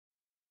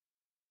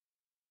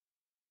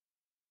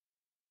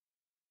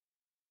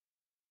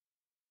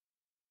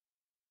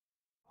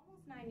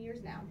9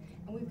 years now,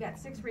 and we've got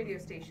 6 radio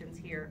stations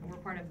here. We're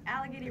part of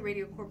Allegheny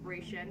Radio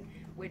Corporation,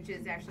 which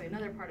is actually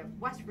another part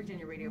of West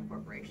Virginia Radio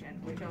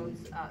Corporation, which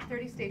owns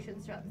 30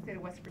 stations throughout the state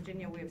of West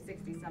Virginia. We have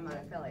 60-some odd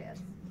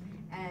affiliates.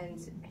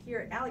 And here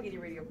at Allegheny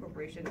Radio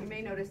Corporation, you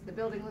may notice the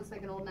building looks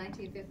like an old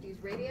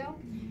 1950s radio,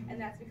 and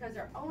that's because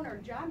our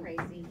owner, John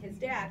Racy, his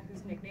dad,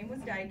 whose nickname was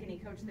Dyke, and he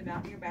coached the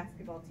Mountaineer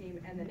basketball team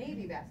and the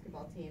Navy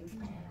basketball team,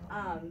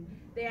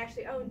 they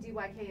actually owned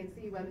DYK and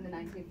CUM in the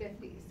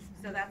 1950s.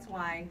 So that's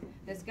why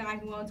this guy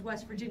who owns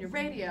West Virginia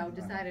Radio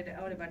decided to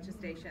own a bunch of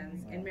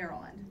stations in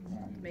Maryland.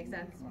 Make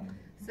sense?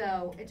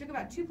 So it took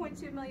about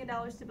 $2.2 million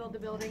to build the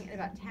building and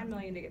about $10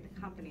 million to get the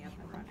company up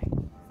and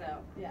running. So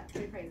yeah,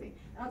 pretty crazy.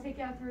 And I'll take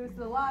you out through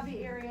the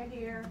lobby area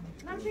here.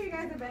 And I'm sure you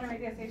guys have been at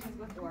radio stations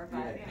before,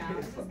 but you know,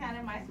 it's just kind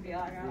of my spiel.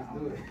 Okay,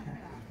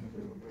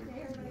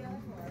 everybody on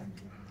the floor.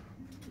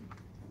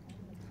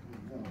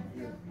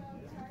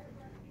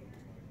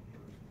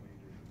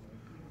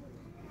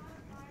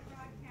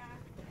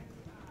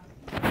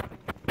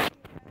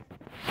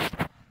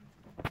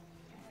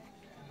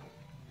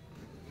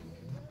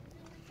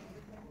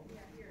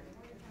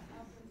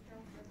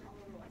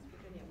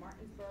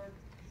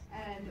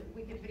 And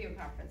we can video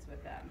conference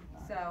with them.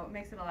 So it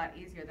makes it a lot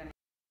easier than.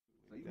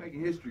 So you're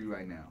making history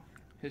right now.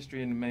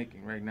 History in the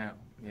making right now.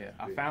 Yeah,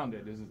 I found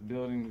it. This is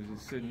building was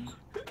just sitting.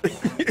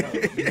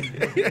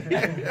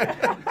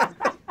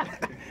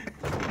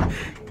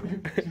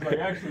 She's like,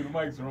 actually, the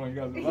mics are on. You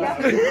guys are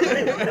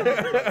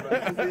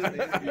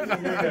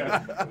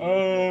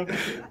live.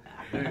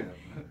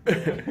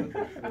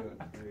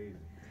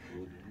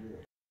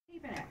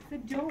 So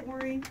don't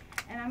worry,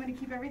 and I'm going to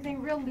keep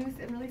everything real loose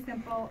and really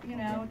simple, you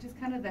know, just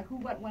kind of the who,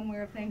 what, when,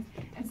 where of things.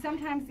 And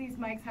sometimes these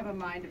mics have a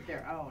mind of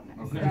their own.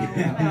 So,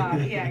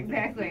 yeah,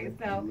 exactly.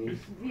 So,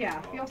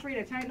 yeah, feel free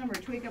to tighten them or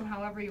tweak them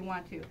however you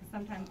want to, because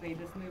sometimes they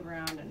just move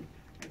around and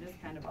they're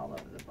just kind of all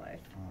over the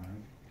place. All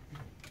right.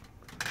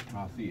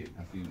 I see it.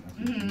 I see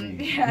what you mean.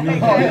 Yeah,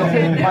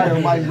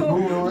 everybody's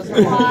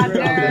moving on.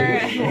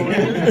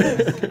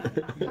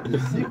 The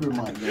secret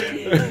mic.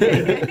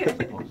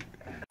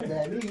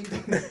 That means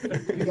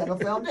you got no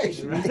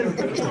foundation, right?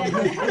 That's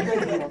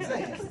what I'm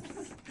saying.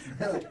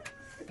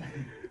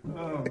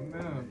 Oh,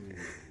 no.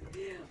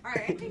 All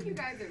right, I think you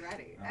guys are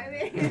ready. I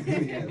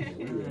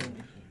mean,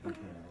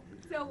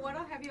 so what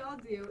I'll have you all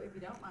do, if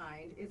you don't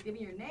mind, is give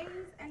me your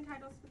names and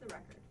titles for the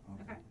record.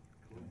 Okay?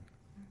 Cool.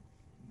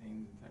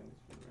 Names and titles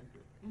for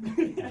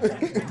the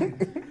record.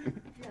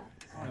 Yeah.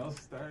 I'll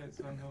start it,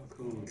 so I know it's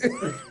cool. This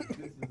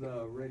is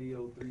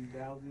Radio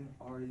 3000,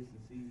 artist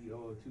and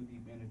CEO of Too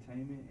Deep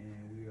Entertainment,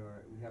 and we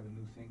have a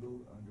new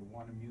single under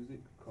Warner Music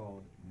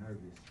called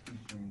Nervous,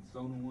 featuring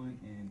Sona One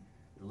and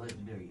the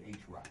legendary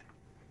H-ROC.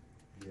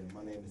 Yeah,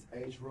 my name is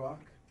H-ROC,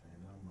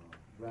 and I'm a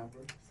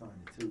rapper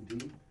signed to Too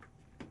Deep.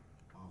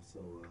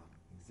 Also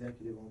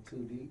executive on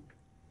Too Deep,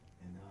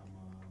 and I'm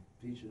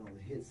featured on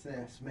the hit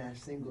smash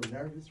single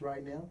Nervous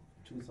right now,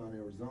 Tucson,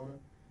 Arizona.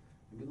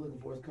 And we're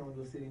looking for us coming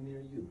to a city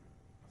near you.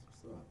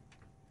 That's what's up.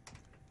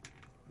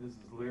 This is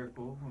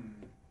Lyricool from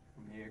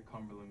here,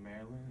 Cumberland,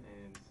 Maryland,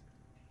 and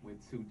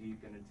with Too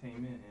Deep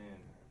Entertainment, and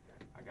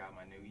I got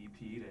my new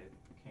EP that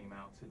came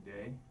out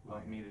today.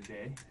 Love Me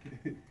Today,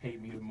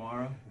 Hate Me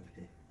Tomorrow.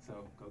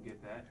 So go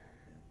get that.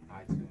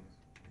 iTunes,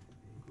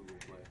 Google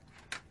Play.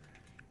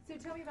 So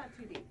tell me about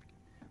Too Deep.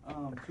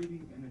 Too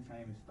Deep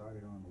Entertainment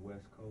started on the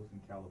West Coast in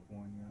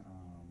California,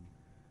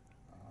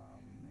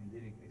 and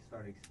then it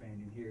started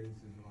expanding here.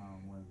 This is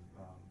one of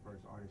the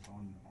first artists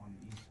on the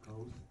East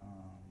Coast,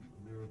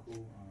 Lyricool,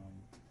 and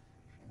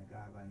a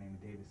guy by the name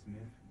of David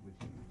Smith, which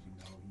you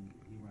know,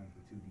 he runs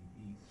for Too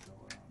Deep East. So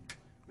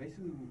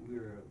basically,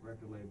 we're a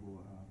record label.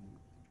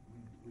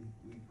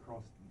 We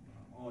cross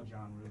all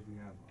genres.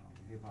 We have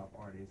hip hop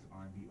artists,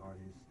 R&B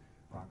artists,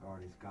 rock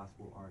artists,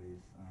 gospel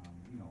artists.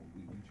 You know,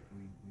 we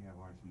have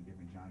artists in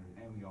different genres,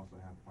 and we also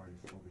have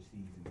artists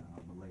overseas in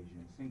Malaysia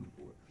and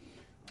Singapore,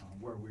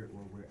 where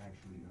we're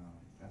actually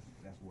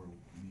that's where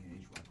me and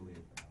H-ROC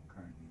live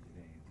currently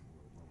today,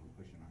 where we're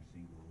pushing our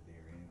single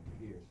there and over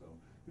here. So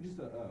we're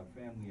just a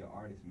family of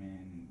artists,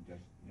 man,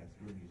 that's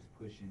really just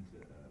pushing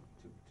to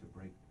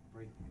break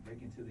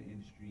into the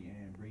industry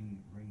and bring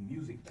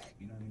music back.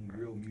 You know what I mean?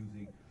 Real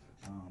music,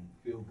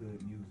 feel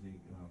good music,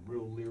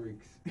 real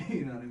lyrics.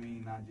 You know what I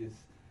mean? Not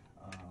just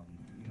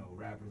you know,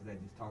 rappers that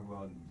just talk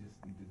about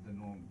just the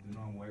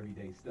normal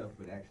everyday stuff,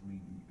 but actually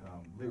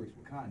lyrics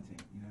with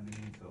content. You know what I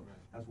mean? So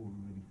that's what we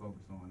really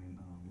focus on, and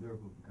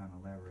Lyricool can kind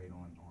of elaborate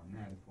on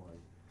that as far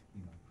as,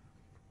 you know.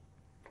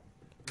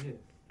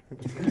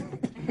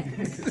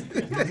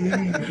 Tell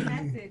me about your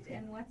message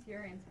and what's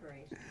your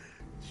inspiration?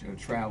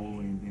 Travel,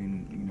 and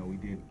you know, we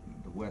did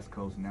the West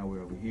Coast, and now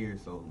we're over here,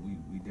 so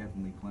we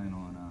definitely plan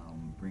on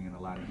bringing a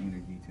lot of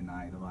energy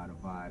tonight, a lot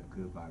of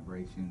good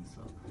vibrations.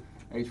 So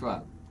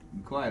H-ROC,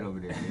 be quiet over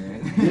there,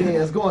 man.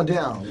 Yeah, it's going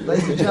down.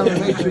 Ladies and gentlemen,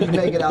 make sure you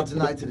make it out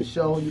tonight to the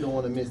show. You don't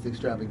want to miss the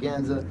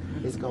extravaganza.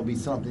 It's going to be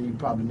something you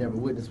probably never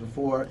witnessed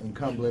before in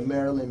Cumberland,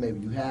 Maryland. Maybe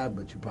you have,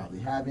 but you probably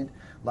haven't.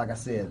 Like I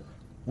said,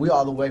 we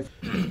all the way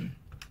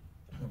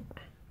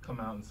come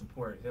out and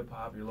support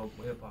hip-hop, your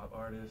local hip-hop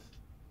artists.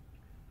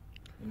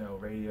 You know,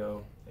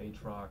 radio,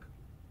 H-ROC,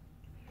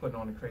 putting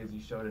on a crazy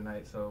show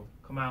tonight. So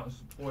come out and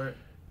support,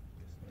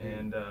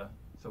 and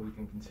so we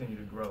can continue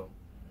to grow.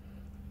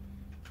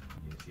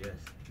 Yes.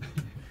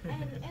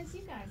 And as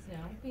you guys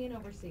know, being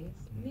overseas,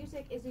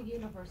 music is a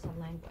universal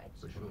language.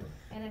 For sure.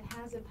 And it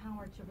has a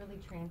power to really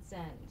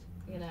transcend,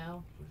 you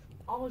know,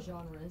 all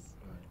genres,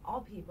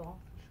 all people,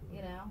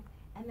 you know.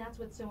 And that's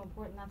what's so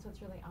important. That's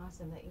what's really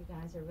awesome, that you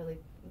guys are really,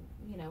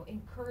 you know,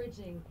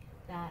 encouraging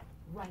that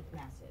right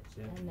message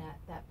and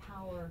that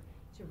power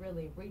to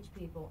really reach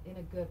people in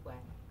a good way,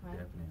 right?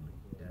 Definitely.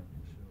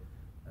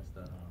 That's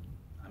the.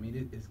 I mean,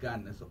 it's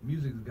gotten us.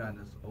 Music has gotten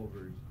us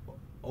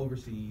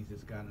overseas.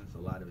 It's gotten us a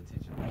lot of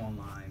attention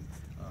online.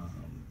 I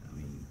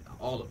mean,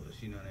 all of us.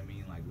 You know what I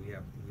mean? Like we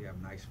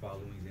have nice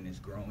followings, and it's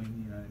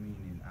growing. You know what I mean?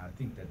 And I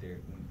think that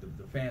when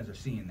the fans are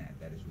seeing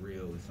that it's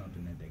real. It's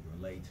something that they can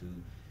relate to.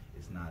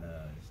 It's not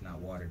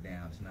watered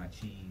down. It's not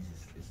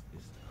cheese. It's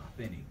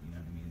authentic. You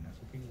know what I mean? And that's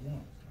what people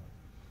want. So,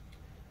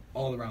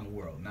 all around the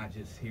world, not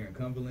just here in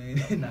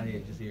Cumberland, not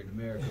just here in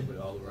America, but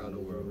all around the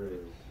world.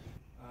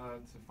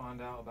 To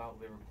find out about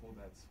Lyricool,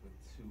 that's with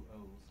 2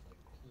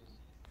 O's.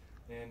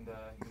 And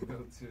you can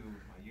go to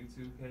my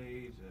YouTube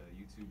page,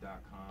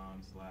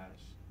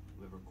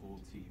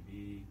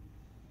 youtube.com/LyricoolTV,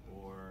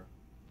 or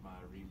my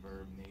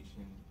Reverb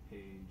Nation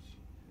page.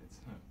 It's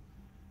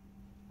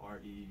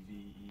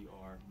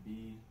REVERB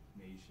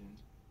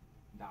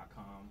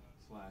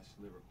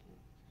Nation.com/Lyricool.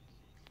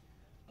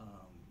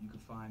 You can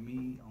find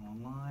me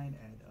online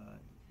at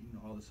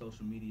all the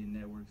social media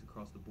networks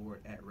across the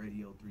board at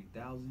Radio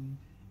 3000.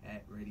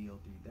 At Radio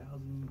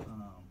 3000.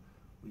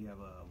 We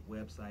have a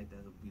website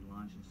that will be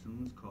launching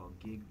soon. It's called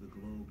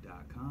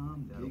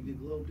gigtheglobe.com.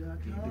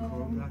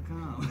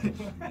 Gigtheglobe.com.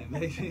 And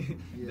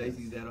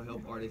basically that'll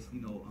help artists,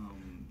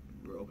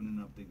 we're opening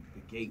up the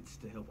gates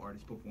to help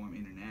artists perform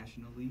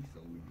internationally.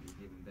 So we're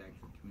giving back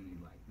to the community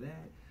like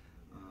that.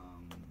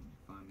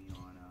 Find me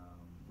on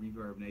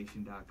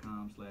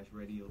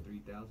reverbnation.com/Radio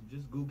 3000.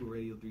 Just Google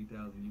Radio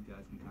 3000. You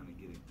guys can kind of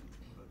get an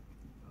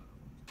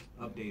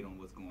update on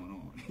what's going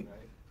on.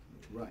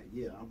 Right,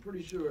 yeah. I'm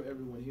pretty sure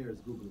everyone here is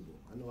Googleable.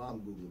 I know I'm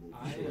Googleable.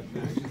 I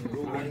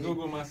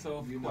Google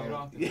myself quite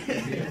often. Yeah.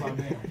 If I'm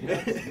there.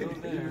 Yeah, still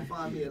there. You can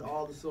find me at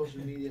all the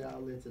social media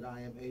outlets at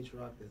I am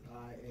H-ROC. That's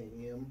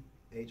IAMHROC.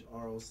 I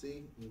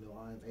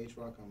am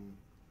H-ROC. I'm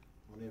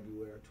on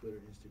everywhere: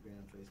 Twitter,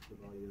 Instagram, Facebook,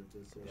 all your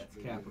good social media.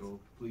 That's capital.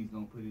 Please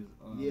don't put his.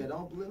 Yeah,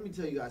 don't. Let me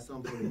tell you guys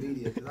something for the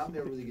media, because I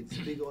never really get to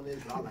speak on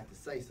this. But I like to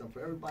say something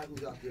for everybody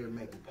who's out there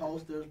making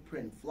posters,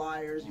 printing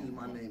flyers, using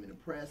my name in the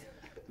press.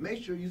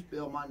 Make sure you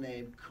spell my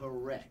name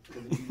correct,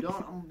 because if you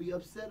don't, I'm gonna be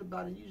upset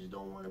about it. You just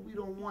don't want it. We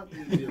don't want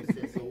you to be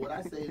upset. So what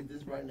I say is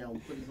this right now. We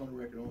put this on the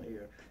record on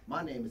air.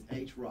 My name is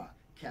H-ROC.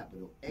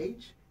 Capital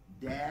H.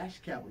 Dash,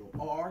 capital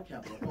R,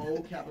 capital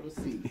O, capital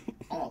C,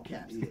 all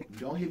caps.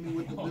 Don't hit me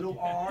with the little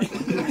R,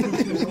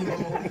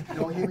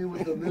 don't hit me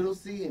with the little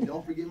C, and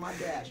don't forget my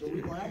dash, or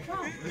we're going to have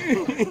problems.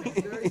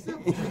 It's very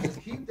simple.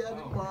 Just keep that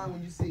in mind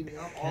when you see me.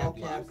 I'm all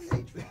caps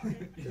H-ROC.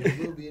 There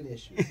will be an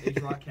issue.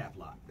 H-ROC cap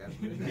lock. That's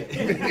what it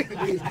is.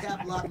 Please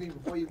cap lock me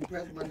before you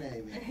press my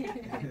name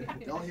in.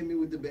 Don't hit me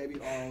with the baby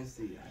R on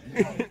C.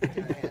 I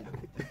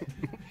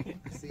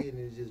see it and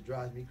it just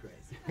drives me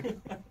crazy.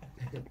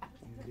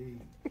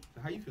 Indeed.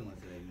 So how you feeling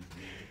today, Mr.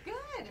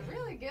 Good,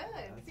 really good.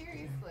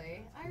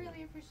 Seriously, I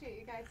really appreciate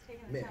you guys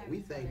taking the time. Man, we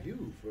thank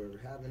you for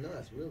having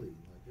us. Really,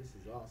 like, this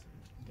is awesome.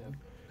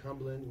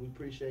 Cumberland, we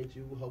appreciate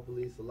you.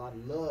 Hopefully, it's a lot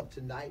of love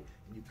tonight,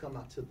 and you come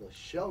out to the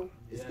show.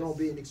 It's gonna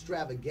be an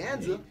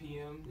extravaganza. 8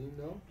 p.m.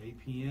 8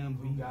 p.m.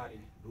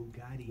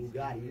 Bugatti. You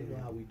know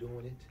how we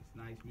doing it. It's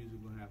nice music.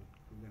 We're gonna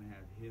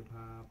have hip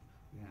hop.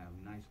 We're gonna have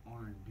nice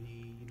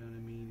R&B. You know what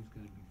I mean? It's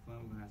gonna be fun.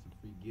 We're gonna have some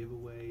free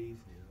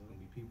giveaways. There's gonna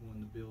be people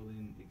in the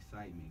building.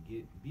 Excitement.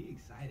 Be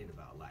excited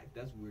about life.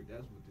 That's what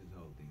this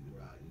whole thing's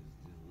about. Is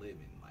just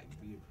living. Like,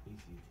 be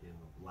appreciative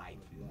of life.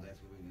 And that's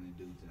what we're gonna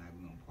do tonight.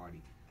 We're gonna party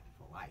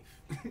for life.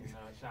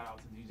 Shout out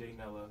to DJ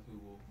Nella, who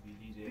will be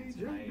DJing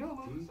tonight.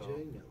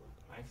 DJ Nella.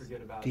 I ain't forget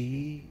about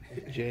you.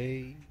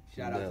 DJ.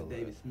 Shout out to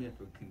David Smith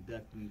for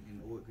conducting and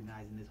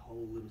organizing this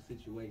whole little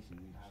situation.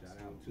 Shout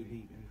out to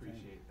Deep.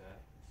 Appreciate that,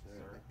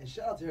 sir. And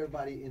shout out to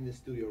everybody in this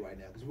studio right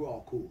now, because we're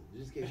all cool.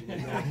 Just in case you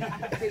didn't know, in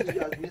case you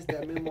guys missed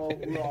that memo,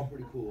 we're all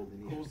pretty cool in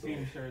here. Cool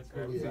team shirts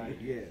for everybody.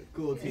 Yeah,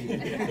 cool team.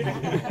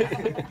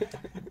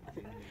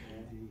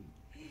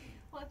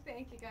 Well,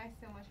 thank you guys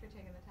so much for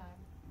taking the time.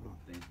 Well,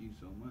 thank you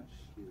so much.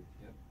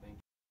 Yep, thank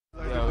you.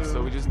 Yo,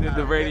 so we just did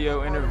the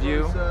radio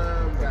interview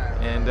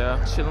and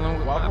chilling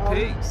with my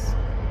pigs.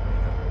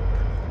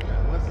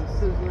 What's some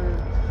sizzling?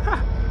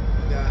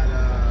 Got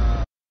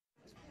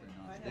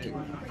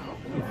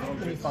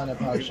let me find out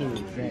how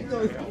shoes.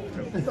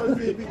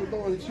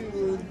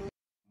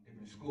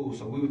 school.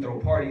 So we would throw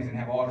parties and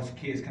have all the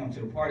kids come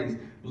to the parties.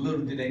 But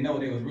little did they know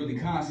they was really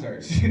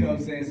concerts. You know what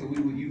I'm saying? So we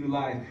would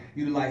utilize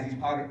these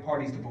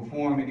parties to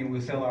perform, and then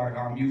we'd sell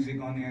our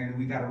music on there. And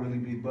we got a really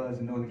big buzz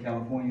in Northern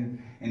California,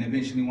 and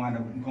eventually wound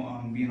up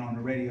being on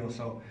the radio.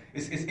 So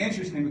it's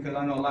interesting because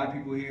I know a lot of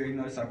people here, you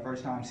know, it's our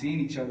first time seeing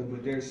each other,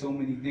 but there's so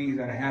many things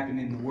that are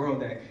happening in the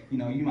world that, you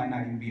know, you might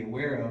not even be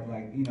aware of.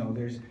 Like, you know,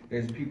 there's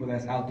people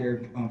that's out there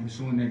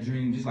pursuing their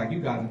dream, just like you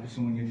guys are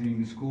pursuing your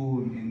dream in school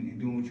and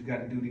doing what you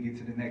got to do to get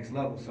to the next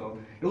level. So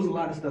it was a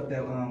lot of stuff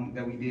that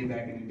we did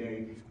back in the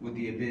day with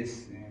the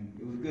Abyss, and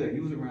it was good.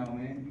 You was around,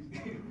 man.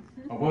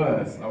 I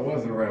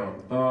was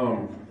around.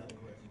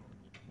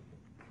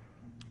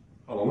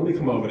 Hold on, let me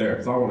come over there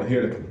because I want to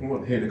hear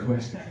the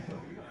question.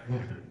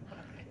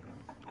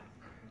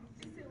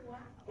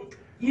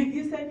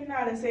 You said you know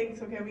how to sing,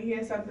 so can we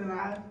hear something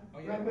live? Oh,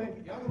 y'all gonna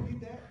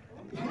beat that?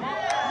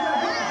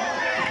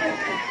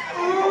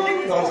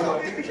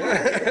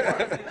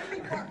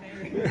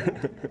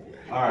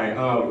 All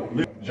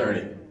right,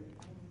 Journey.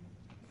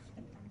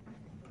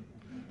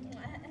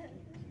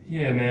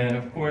 Yeah, man,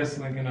 of course,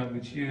 linking up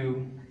with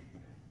you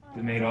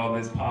that made all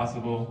this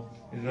possible.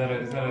 Is that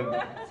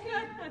a,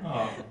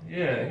 oh,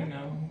 yeah, you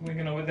know,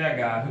 linking up with that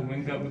guy who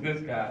linked up with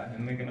this guy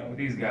and linking up with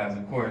these guys,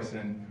 of course,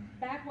 and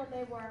Back when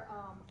they were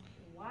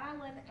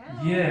wilding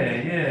out.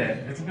 yeah,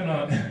 it's been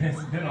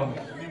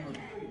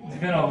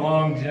a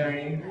long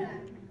journey.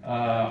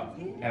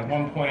 At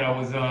one point, I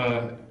was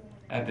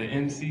at the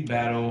MC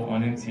battle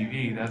on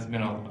MTV. That's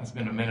been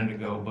a minute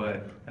ago,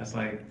 but that's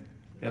like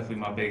definitely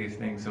my biggest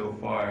thing so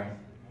far.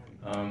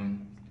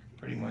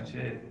 Pretty much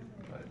it,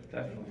 but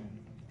definitely.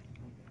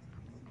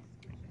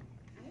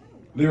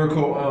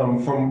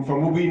 Lyricool, from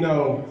what we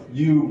know,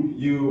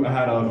 you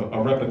had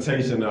a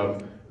reputation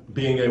of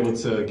being able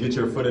to get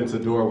your foot into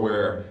the door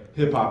where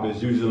hip hop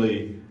is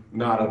usually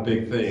not a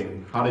big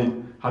thing. How do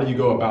you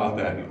go about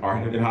that, and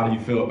how do you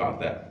feel about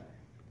that?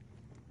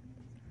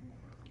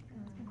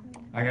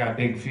 I got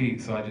big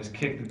feet, so I just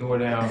kick the door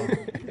down,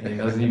 and it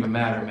doesn't even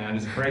matter, man.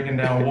 Just breaking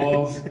down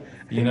walls,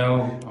 you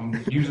know.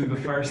 I'm usually the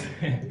first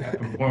at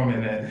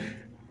performing at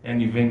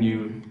any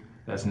venue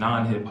that's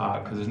non-hip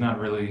hop, because there's not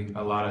really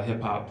a lot of hip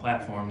hop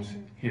platforms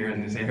here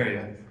in this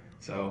area.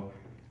 So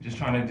just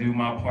trying to do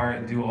my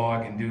part, do all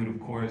I can do to, of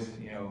course,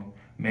 you know,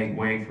 make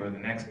way for the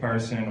next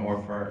person or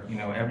for, you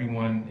know,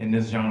 everyone in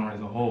this genre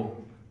as a whole.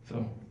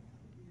 So.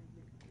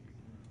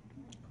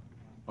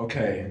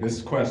 Okay,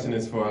 this question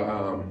is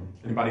for,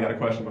 anybody got a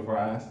question before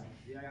I ask?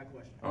 Yeah, I got a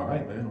question. All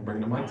right, man, I'm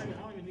bringing the mic to you.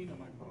 I don't even need no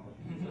microphone.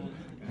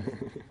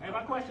 Hey,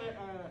 my question,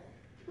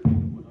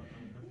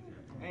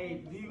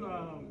 hey, do you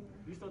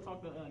still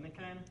talk to Nick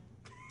Cannon?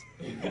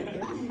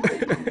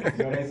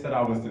 So they said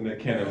I was the Nick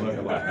Cannon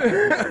looking like.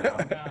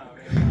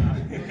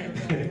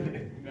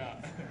 Nah.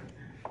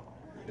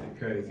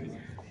 Crazy.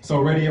 So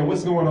radio,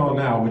 what's going on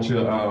now with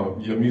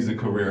your music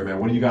career, man?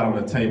 What do you got on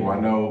the table? I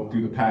know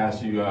through the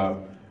past you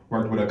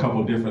worked with a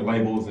couple different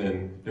labels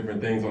and different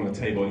things on the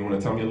table. You want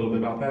to tell me a little bit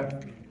about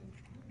that?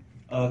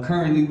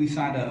 Currently, we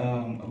signed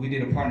we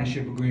did a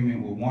partnership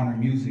agreement with Warner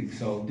Music.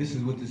 So this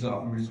is what this is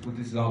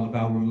all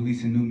about. We're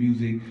releasing new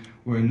music.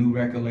 We're a new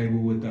record label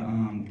with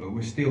but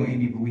we're still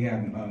indie, but we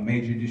have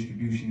major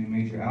distribution and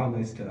major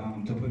outlets to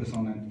put us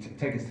on to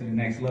take us to the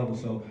next level.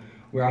 So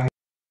we're out here.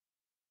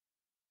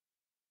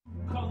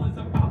 Colors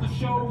about to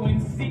show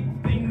and see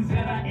things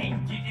that I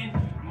ain't getting.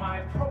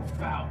 My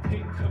profile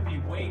pic could be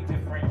way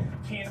different.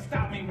 Can't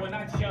stop me when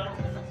I jump.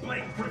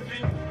 Blake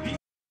Griffin.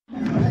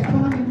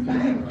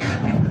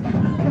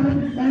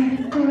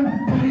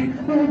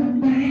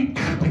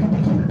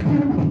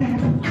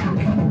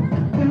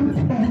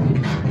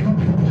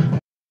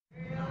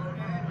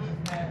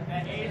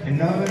 You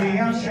know me,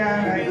 I'm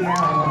shy right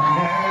now, I'm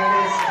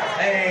nervous.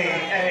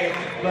 Hey,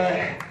 but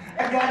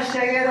I gotta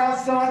shake it off,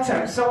 so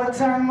I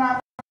turn my.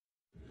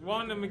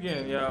 Warn them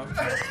again, yo.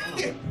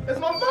 It's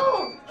my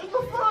phone! It's my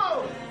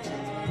phone!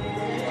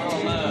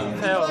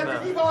 Hell no.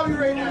 He calling me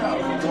right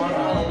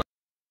now.